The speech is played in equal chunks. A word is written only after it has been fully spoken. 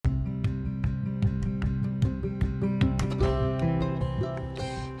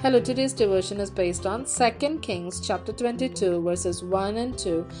Hello, today's devotion is based on 2 Kings chapter 22 verses 1 and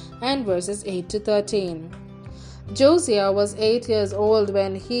 2 and verses 8 to 13. Josiah was 8 years old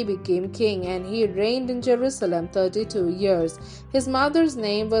when he became king, and he reigned in Jerusalem 32 years. His mother's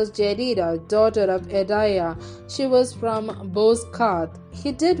name was Jedidah, daughter of Ediah. She was from Bozkath.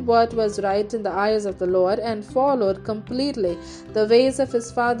 He did what was right in the eyes of the Lord and followed completely the ways of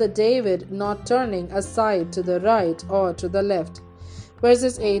his father David, not turning aside to the right or to the left.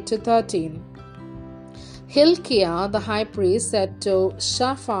 Verses 8 to 13. Hilkiah the high priest said to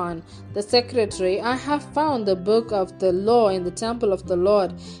Shaphan the secretary, I have found the book of the law in the temple of the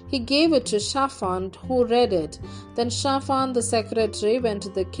Lord. He gave it to Shaphan, who read it. Then Shaphan the secretary went to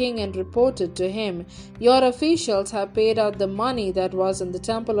the king and reported to him, Your officials have paid out the money that was in the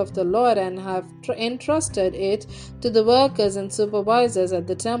temple of the Lord and have entrusted it to the workers and supervisors at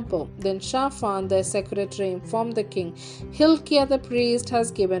the temple. Then Shaphan the secretary informed the king, Hilkiah the priest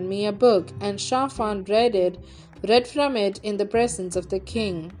has given me a book. And Shaphan read from it in the presence of the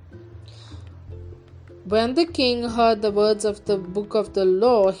king. When the king heard the words of the book of the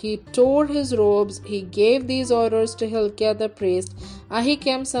law, he tore his robes. He gave these orders to Hilkiah the priest,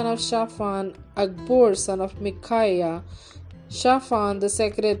 Ahikam son of Shaphan, Akbor son of Micaiah, Shaphan the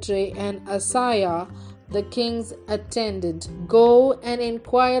secretary, and Asaiah the king's attendant. Go and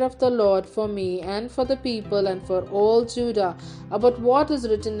inquire of the Lord for me and for the people and for all Judah about what is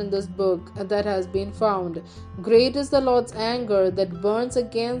written in this book that has been found. Great is the Lord's anger that burns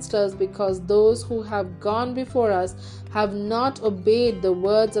against us, because those who have gone before us have not obeyed the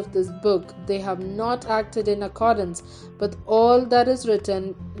words of this book. They have not acted in accordance with all that is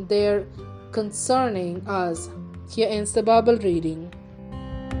written there concerning us. Here ends the Bible reading.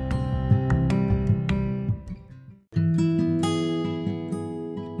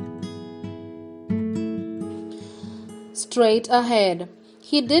 Straight ahead.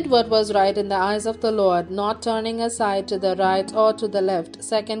 He did what was right in the eyes of the Lord, not turning aside to the right or to the left.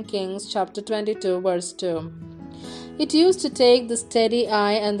 2 Kings chapter 22 verse 2. It used to take the steady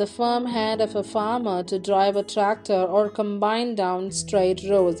eye and the firm hand of a farmer to drive a tractor or combine down straight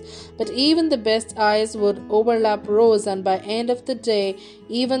rows. But even the best eyes would overlap rows, and by end of the day,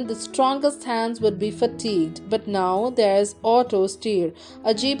 even the strongest hands would be fatigued. But now there's auto steer,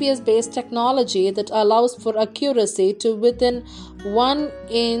 a GPS-based technology that allows for accuracy to within 1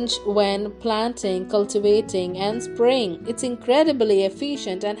 inch when planting, cultivating, and spraying. It's incredibly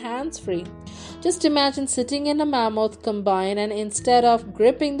efficient and hands-free. Just imagine sitting in a mammoth combine, and instead of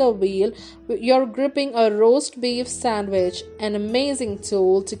gripping the wheel, you're gripping a roast beef sandwich, an amazing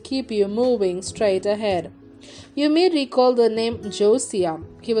tool to keep you moving straight ahead. You may recall the name Josiah.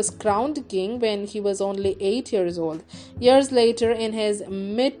 He was crowned king when he was only 8 years old. Years later, in his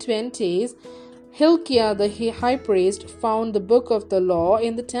mid-20s, Hilkiah the high priest found the book of the law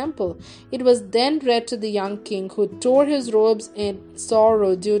in the temple. It was then read to the young king, who tore his robes in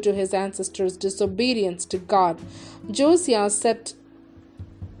sorrow due to his ancestors' disobedience to God. Josiah set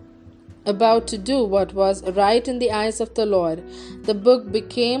about to do what was right in the eyes of the Lord. The book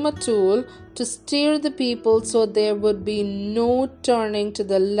became a tool to steer the people so there would be no turning to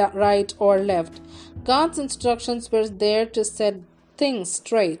the right or left. God's instructions were there to set things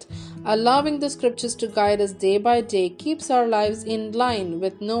straight. Allowing the scriptures to guide us day by day keeps our lives in line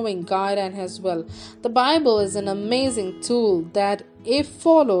with knowing God and His will. The Bible is an amazing tool that, if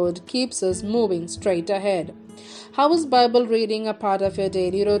followed, keeps us moving straight ahead. How is Bible reading a part of your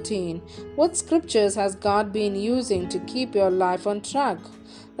daily routine? What scriptures has God been using to keep your life on track?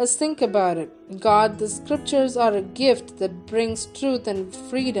 Let's think about it. God, the scriptures are a gift that brings truth and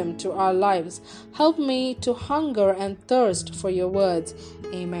freedom to our lives. Help me to hunger and thirst for your words.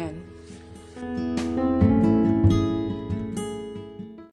 Amen.